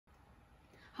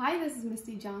Hi, this is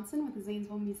Misty Johnson with the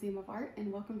Zanesville Museum of Art,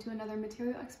 and welcome to another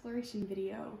material exploration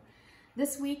video.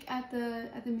 This week at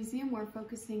the museum, we're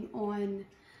focusing on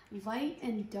light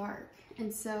and dark,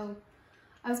 and so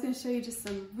I was going to show you just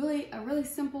a really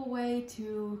simple way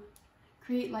to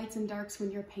create lights and darks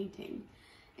when you're painting.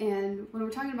 And when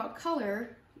we're talking about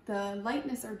color, the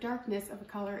lightness or darkness of a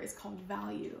color is called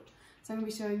value. So I'm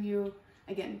going to be showing you,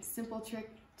 again, simple trick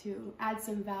to add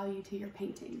some value to your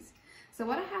paintings. So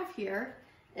what I have here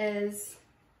is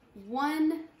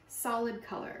one solid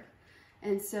color,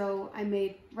 and so I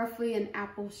made roughly an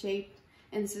apple shape,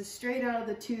 and this is straight out of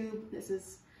the tube. This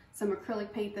is some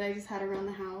acrylic paint that I just had around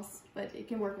the house, but it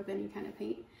can work with any kind of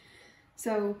paint.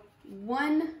 So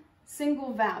one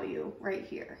single value right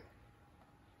here,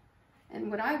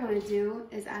 and what I want to do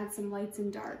is add some lights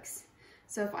and darks.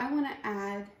 So if I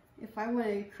want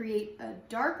to create a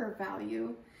darker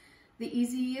value, the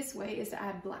easiest way is to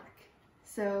add black.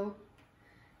 So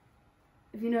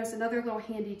if you notice, another little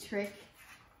handy trick,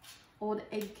 old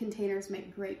egg containers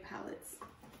make great palettes.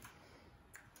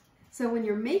 So when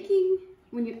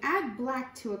you add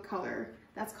black to a color,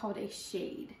 that's called a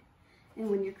shade. And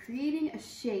when you're creating a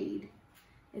shade,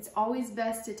 it's always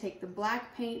best to take the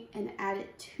black paint and add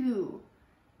it to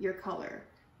your color,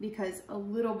 because a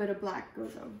little bit of black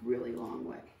goes a really long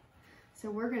way. So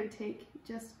we're going to take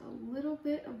just a little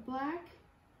bit of black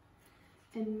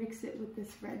and mix it with this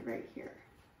red right here.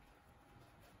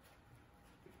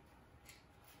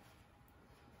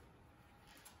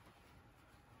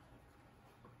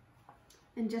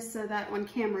 And just so that on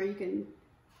camera you can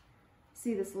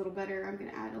see this a little better, I'm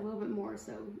going to add a little bit more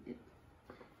so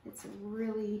it's a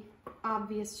really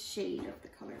obvious shade of the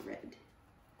color red.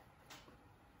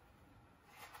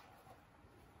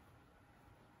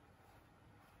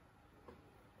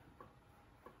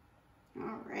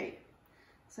 All right,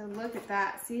 so look at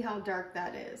that. See how dark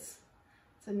that is.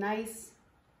 It's a nice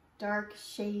dark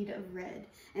shade of red.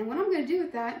 And what I'm going to do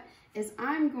with that is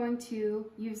I'm going to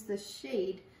use the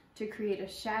shade to create a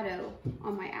shadow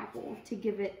on my apple to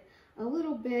give it a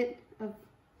little bit of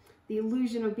the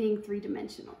illusion of being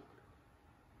three-dimensional.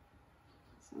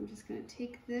 So I'm just going to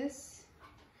take this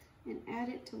and add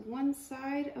it to one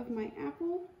side of my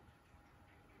apple.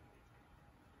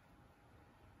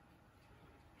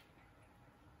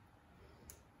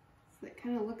 So it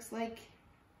kind of looks like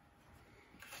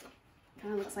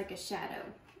a shadow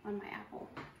on my apple.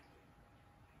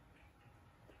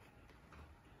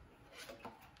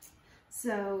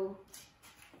 So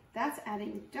that's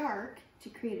adding dark to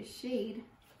create a shade.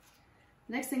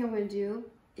 Next thing I'm going to do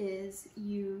is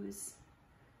use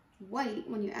white.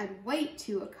 When you add white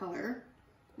to a color,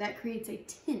 that creates a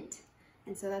tint.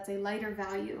 And so that's a lighter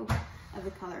value of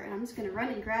the color. And I'm just going to run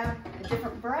and grab a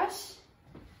different brush.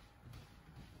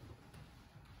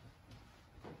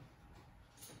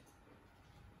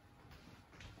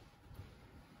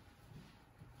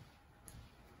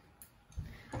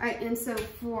 All right, and so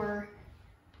for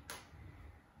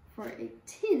a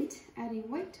tint, adding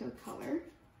white to a color,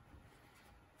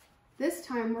 this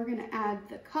time we're going to add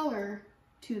the color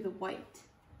to the white,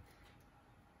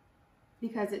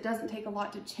 because it doesn't take a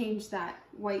lot to change that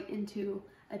white into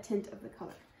a tint of the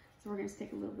color. So we're going to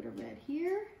take a little bit of red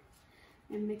here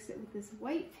and mix it with this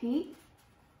white paint,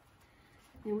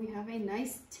 and we have a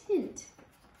nice tint.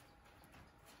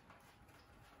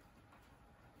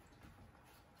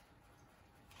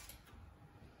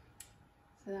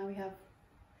 So now we have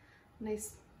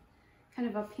nice kind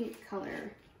of a pink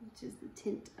color, which is the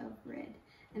tint of red.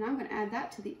 And I'm going to add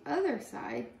that to the other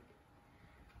side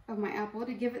of my apple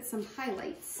to give it some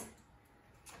highlights.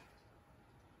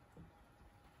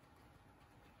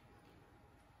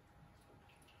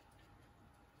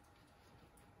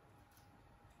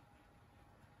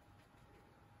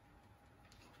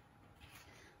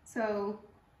 So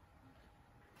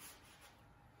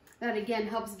that again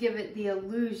helps give it the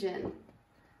illusion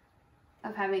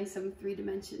of having some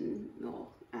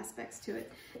three-dimensional aspects to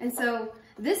it. And so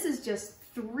this is just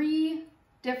three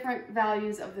different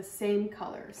values of the same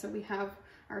color. So we have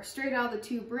our straight out of the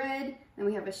tube red, then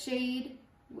we have a shade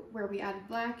where we added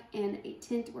black, and a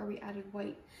tint where we added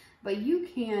white. But you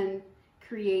can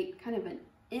create kind of an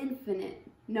infinite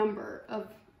number of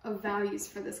values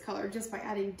for this color just by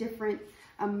adding different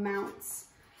amounts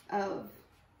of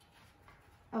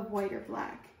white or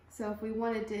black. So if we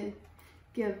wanted to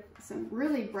give some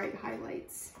really bright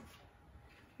highlights,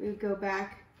 we would go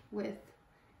back with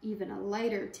even a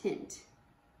lighter tint.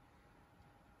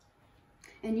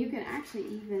 And you can actually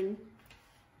even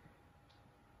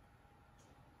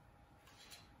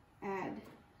add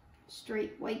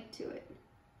straight white to it,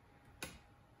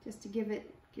 just to give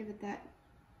it that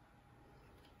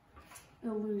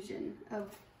illusion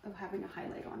of having a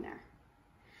highlight on there.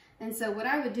 And so what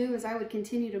I would do is I would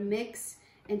continue to mix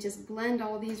and just blend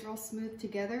all these real smooth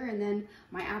together, and then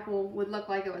my apple would look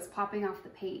like it was popping off the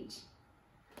page.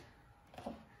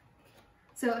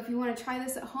 So if you want to try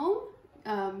this at home,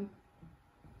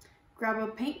 grab a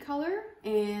paint color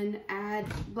and add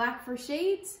black for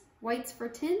shades, whites for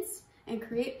tints, and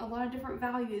create a lot of different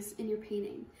values in your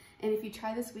painting. And if you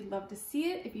try this, we'd love to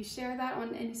see it. If you share that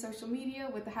on any social media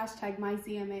with the hashtag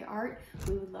MyZMAArt,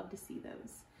 we would love to see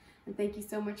those. And thank you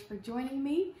so much for joining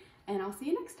me, and I'll see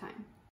you next time.